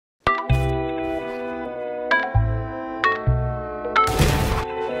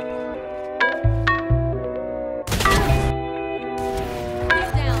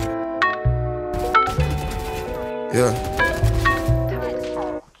Yeah.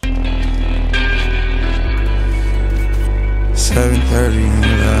 $7:30 in the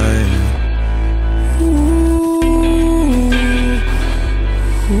night.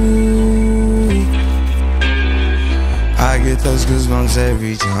 I get those goosebumps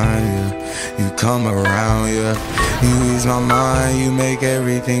every time, yeah. You come around, yeah. You ease my mind, you make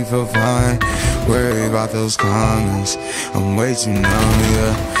everything feel fine. Worry about those comments, I'm way too numb,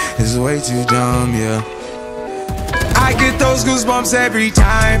 yeah. It's way too dumb, yeah. I get those goosebumps every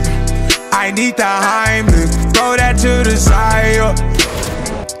time. I need the Heimlich, throw that to the side, yeah.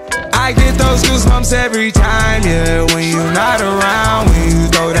 I get those goosebumps every time, yeah. When you're not around, when you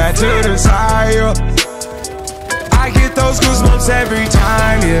throw that to the side, yeah. I get those goosebumps every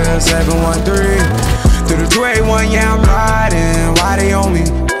time, yeah. 713 through the 281, yeah, I'm riding. Why they on me?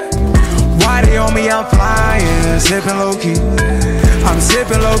 Why they on me? I'm flying, sipping low-key. I'm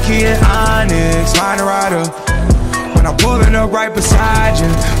sipping low-key in Onyx, find a rider. When I'm pulling up right beside you,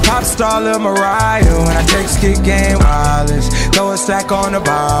 pop star Lil Mariah. When I text kick game wireless, throw a stack on the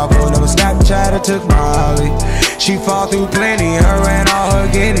Bible. Never Snapchat or took Molly. She fall through plenty, her and all her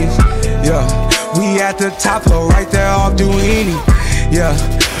guineas. Yeah, we at the top floor, right there off Duini. Yeah,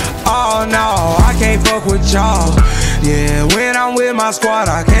 oh no, I can't fuck with y'all. Yeah, when I'm with my squad,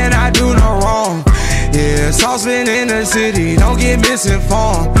 I cannot do no wrong. Yeah, saucepan in the city, don't get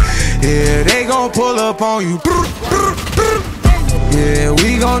misinformed. Yeah, they gon' pull up on you. Yeah,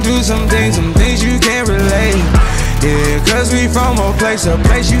 we gon' do some things you can't relate. Yeah, cause we from a place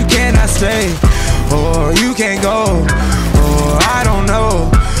you cannot stay. Or you can't go, or I don't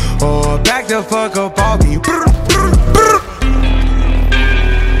know. Or back the fuck up off me.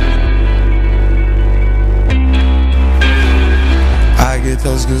 I get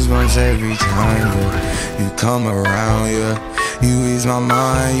those goosebumps every time, yeah. You come around, yeah. You ease my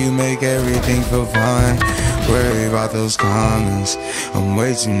mind, you make everything feel fine. Worry about those comments, I'm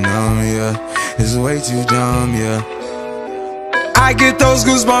way too numb, yeah. It's way too dumb, yeah. I get those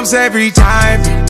goosebumps every time.